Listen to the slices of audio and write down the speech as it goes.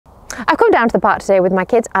I've come down to the park today with my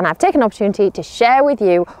kids and I've taken an opportunity to share with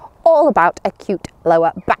you all about acute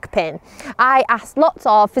lower back pain. I asked lots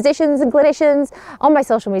of physicians and clinicians on my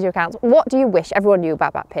social media accounts, what do you wish everyone knew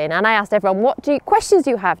about back pain? And I asked everyone, what questions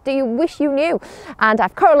do you have? Do you wish you knew? And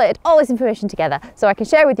I've correlated all this information together so I can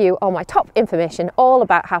share with you all my top information all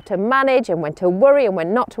about how to manage and when to worry and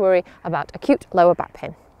when not to worry about acute lower back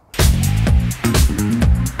pain.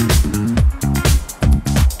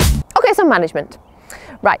 Okay, so management.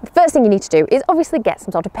 Right, the first thing you need to do is obviously get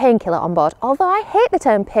some sort of painkiller on board, although I hate the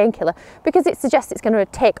term painkiller because it suggests it's going to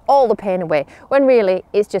take all the pain away, when really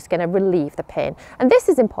it's just going to relieve the pain. And this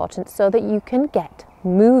is important so that you can get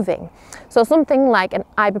moving. So something like an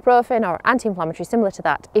ibuprofen or anti-inflammatory similar to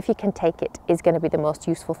that, if you can take it, is going to be the most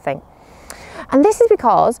useful thing. And this is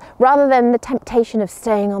because rather than the temptation of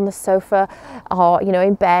staying on the sofa or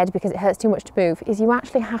in bed because it hurts too much to move, is you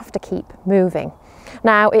actually have to keep moving.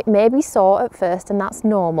 Now, it may be sore at first and that's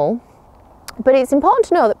normal, but it's important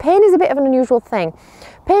to know that pain is a bit of an unusual thing.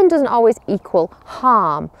 Pain doesn't always equal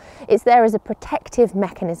harm. It's there as a protective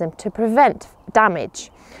mechanism to prevent damage.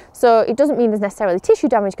 So it doesn't mean there's necessarily tissue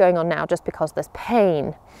damage going on now just because there's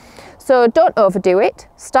pain. So don't overdo it,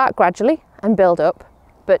 start gradually and build up.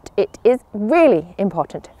 But it is really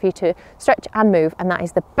important for you to stretch and move, and that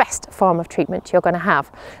is the best form of treatment you're going to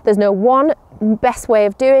have. There's no one best way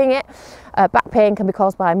of doing it. Back pain can be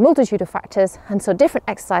caused by a multitude of factors, and so different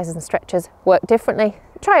exercises and stretches work differently.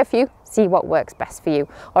 Try a few, see what works best for you.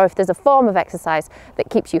 Or if there's a form of exercise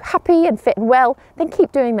that keeps you happy and fit and well, then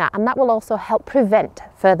keep doing that, and that will also help prevent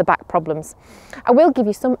further back problems. I will give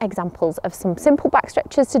you some examples of some simple back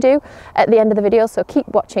stretches to do at the end of the video, so keep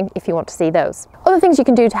watching if you want to see those. Other things you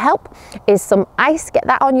can do to help is some ice, get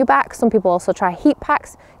that on your back. Some people also try heat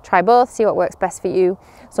packs. Try both, see what works best for you.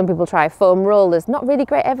 Some people try foam rollers, not really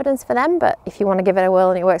great evidence for them, but if you want to give it a whirl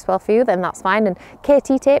and it works well for you, then that's fine. And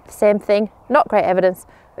KT tape, same thing, not great evidence,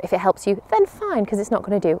 but if it helps you, then fine, because it's not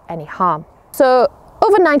going to do any harm. So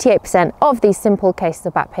over 98% of these simple cases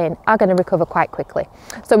of back pain are going to recover quite quickly.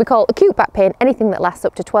 So we call acute back pain anything that lasts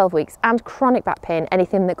up to 12 weeks and chronic back pain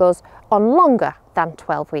anything that goes on longer than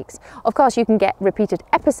 12 weeks. Of course, you can get repeated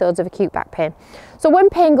episodes of acute back pain. So when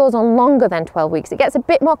pain goes on longer than 12 weeks, it gets a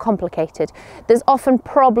bit more complicated. There's often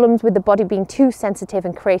problems with the body being too sensitive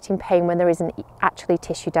and creating pain when there isn't actually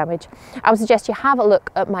tissue damage. I would suggest you have a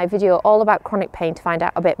look at my video all about chronic pain to find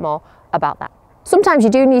out a bit more about that. Sometimes you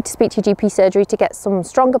do need to speak to your GP surgery to get some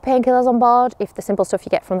stronger painkillers on board if the simple stuff you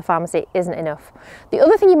get from the pharmacy isn't enough. The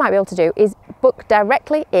other thing you might be able to do is book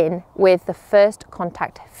directly in with the first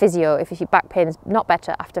contact physio if your back pain is not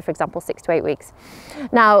better after, for example, 6 to 8 weeks.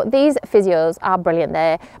 Now, these physios are brilliant.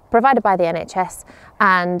 They're provided by the NHS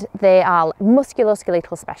and they are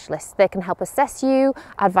musculoskeletal specialists. They can help assess you,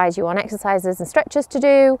 advise you on exercises and stretches to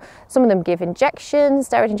do. Some of them give injections,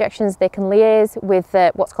 steroid injections. They can liaise with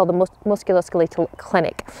what's called the musculoskeletal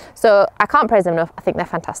clinic. So I can't praise them enough. I think they're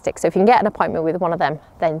fantastic. So if you can get an appointment with one of them,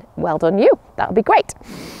 then well done you. That would be great.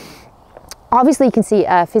 Obviously, you can see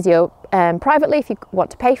a physio privately if you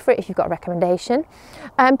want to pay for it, if you've got a recommendation.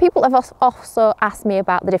 People have also asked me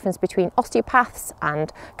about the difference between osteopaths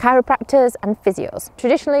and chiropractors and physios.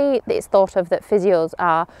 Traditionally, it's thought of that physios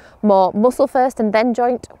are more muscle first and then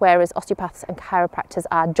joint, whereas osteopaths and chiropractors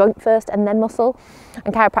are joint first and then muscle.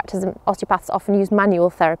 And chiropractors and osteopaths often use manual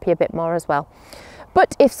therapy a bit more as well.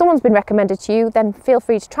 But if someone's been recommended to you, then feel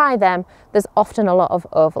free to try them. There's often a lot of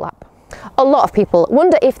overlap. A lot of people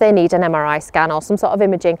wonder if they need an MRI scan or some sort of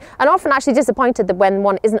imaging, and are often actually disappointed that when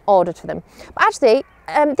one isn't ordered for them. But actually,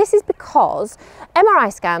 this is because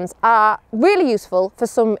MRI scans are really useful for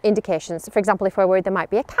some indications. For example, if we're worried there might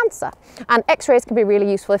be a cancer, and X-rays can be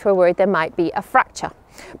really useful if we're worried there might be a fracture.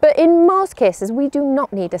 But in most cases, we do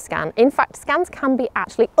not need a scan. In fact, scans can be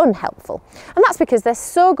actually unhelpful. And that's because they're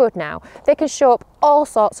so good now. They can show up all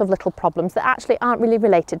sorts of little problems that actually aren't really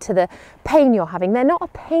related to the pain you're having. They're not a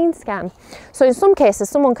pain scan. So in some cases,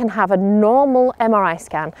 someone can have a normal MRI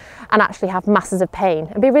scan and actually have masses of pain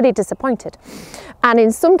and be really disappointed. And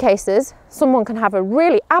in some cases, someone can have a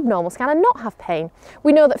really abnormal scan and not have pain.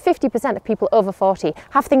 We know that 50% of people over 40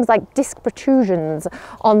 have things like disc protrusions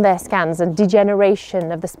on their scans and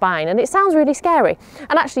degeneration of the spine, and it sounds really scary.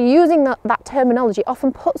 And actually using that terminology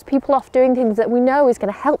often puts people off doing things that we know is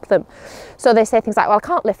going to help them. So they say things like, well, I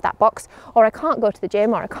can't lift that box, or I can't go to the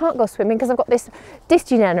gym, or I can't go swimming because I've got this disc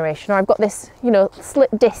degeneration, or I've got this,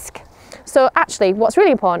 slit disc. So actually what's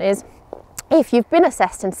really important is, if you've been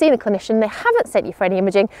assessed and seen a clinician, they haven't sent you for any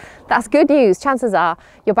imaging, that's good news. Chances are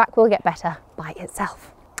your back will get better by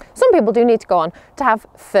itself. Some people do need to go on to have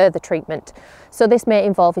further treatment. So this may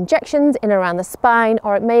involve injections in and around the spine,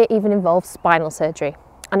 or it may even involve spinal surgery.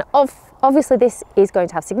 And obviously this is going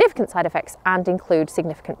to have significant side effects and include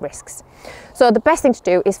significant risks. So the best thing to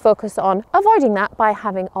do is focus on avoiding that by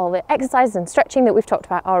having all the exercises and stretching that we've talked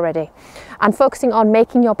about already, and focusing on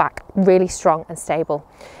making your back really strong and stable.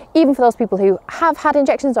 Even for those people who have had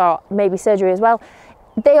injections or maybe surgery as well,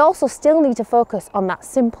 they also still need to focus on that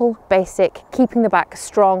simple, basic, keeping the back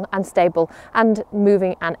strong and stable and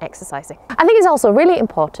moving and exercising. I think it's also really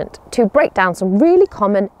important to break down some really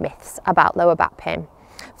common myths about lower back pain.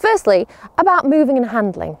 Firstly, about moving and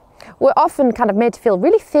handling. We're often kind of made to feel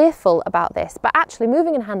really fearful about this, but actually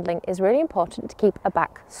moving and handling is really important to keep a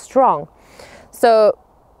back strong. So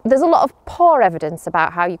there's a lot of poor evidence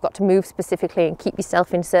about how you've got to move specifically and keep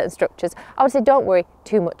yourself in certain structures. I would say don't worry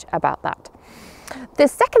too much about that. The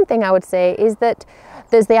second thing I would say is that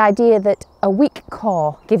there's the idea that a weak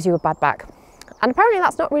core gives you a bad back. And apparently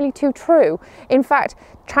that's not really too true. In fact,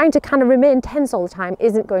 trying to kind of remain tense all the time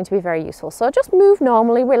isn't going to be very useful. So just move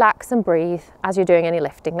normally, relax and breathe as you're doing any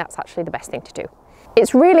lifting. That's actually the best thing to do.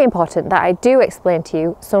 It's really important that I do explain to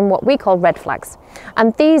you some what we call red flags.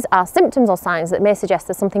 And these are symptoms or signs that may suggest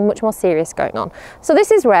there's something much more serious going on. So this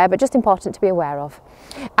is rare, but just important to be aware of.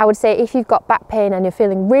 I would say if you've got back pain and you're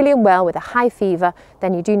feeling really unwell with a high fever,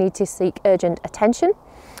 then you do need to seek urgent attention.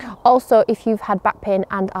 Also, if you've had back pain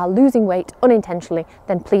and are losing weight unintentionally,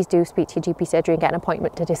 then please do speak to your GP surgery and get an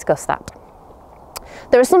appointment to discuss that.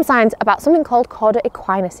 There are some signs about something called cauda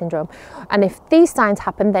equina syndrome, and if these signs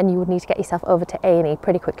happen, then you would need to get yourself over to A&E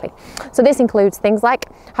pretty quickly. So this includes things like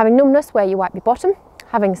having numbness where you wipe your bottom,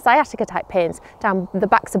 having sciatica type pains down the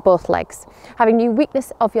backs of both legs, having new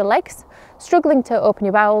weakness of your legs, struggling to open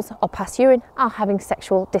your bowels or pass urine, or having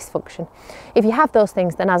sexual dysfunction. If you have those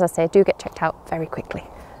things, then as I say, do get checked out very quickly.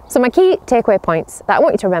 So my key takeaway points that I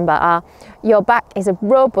want you to remember are: your back is a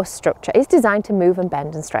robust structure. It's designed to move and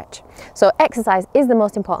bend and stretch. So exercise is the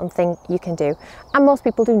most important thing you can do, and most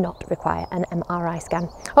people do not require an MRI scan.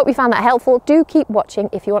 Hope you found that helpful. Do keep watching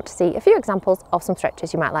if you want to see a few examples of some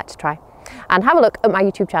stretches you might like to try. And have a look at my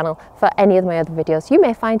YouTube channel for any of my other videos you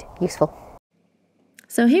may find useful.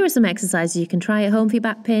 So here are some exercises you can try at home for your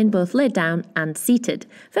back pain, both laid down and seated.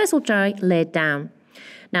 First we'll try laid down.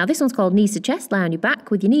 Now this one's called knees to chest. Lie on your back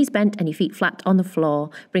with your knees bent and your feet flat on the floor.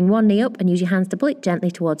 Bring one knee up and use your hands to pull it gently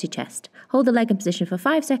towards your chest. Hold the leg in position for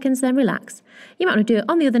 5 seconds, then relax. You might want to do it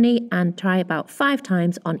on the other knee and try about 5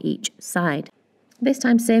 times on each side. This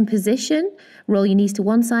time, same position. Roll your knees to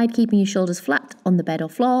one side, keeping your shoulders flat on the bed or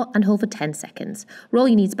floor, and hold for 10 seconds. Roll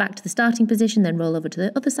your knees back to the starting position, then roll over to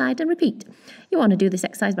the other side and repeat. You want to do this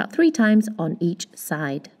exercise about 3 times on each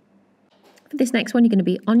side. For this next one, you're going to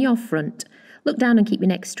be on your front. Look down and keep your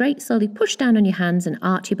neck straight. Slowly push down on your hands and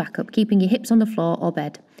arch your back up, keeping your hips on the floor or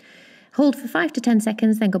bed. Hold for 5 to 10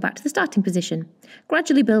 seconds, then go back to the starting position.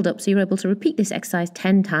 Gradually build up so you're able to repeat this exercise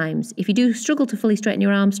 10 times. If you do struggle to fully straighten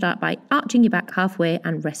your arms, start by arching your back halfway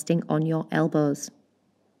and resting on your elbows.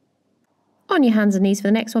 On your hands and knees for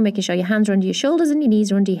the next one, making sure your hands are under your shoulders and your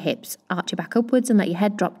knees are under your hips. Arch your back upwards and let your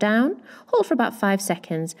head drop down. Hold for about 5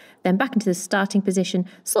 seconds, then back into the starting position.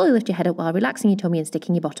 Slowly lift your head up while relaxing your tummy and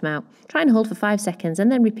sticking your bottom out. Try and hold for 5 seconds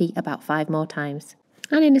and then repeat about 5 more times.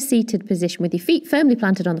 And in a seated position with your feet firmly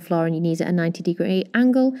planted on the floor and your knees at a 90-degree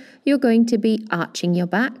angle, you're going to be arching your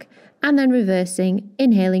back and then reversing,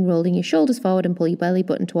 inhaling, rolling your shoulders forward and pull your belly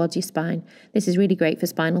button towards your spine. This is really great for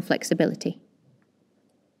spinal flexibility.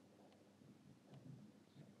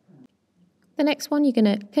 The next one, you're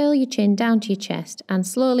going to curl your chin down to your chest and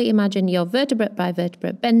slowly imagine your vertebrate by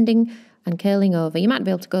vertebrate bending and curling over. You might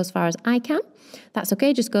be able to go as far as I can. That's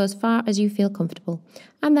okay, just go as far as you feel comfortable.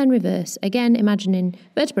 And then reverse. Again, imagining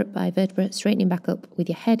vertebrate by vertebrate, straightening back up with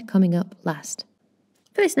your head coming up last.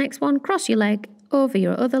 For this next one, cross your leg over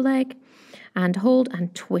your other leg and hold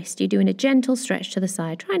and twist. You're doing a gentle stretch to the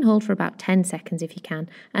side. Try and hold for about 10 seconds if you can,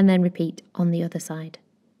 and then repeat on the other side.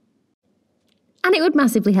 And it would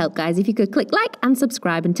massively help, guys, if you could click like and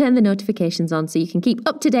subscribe and turn the notifications on so you can keep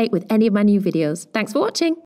up to date with any of my new videos. Thanks for watching.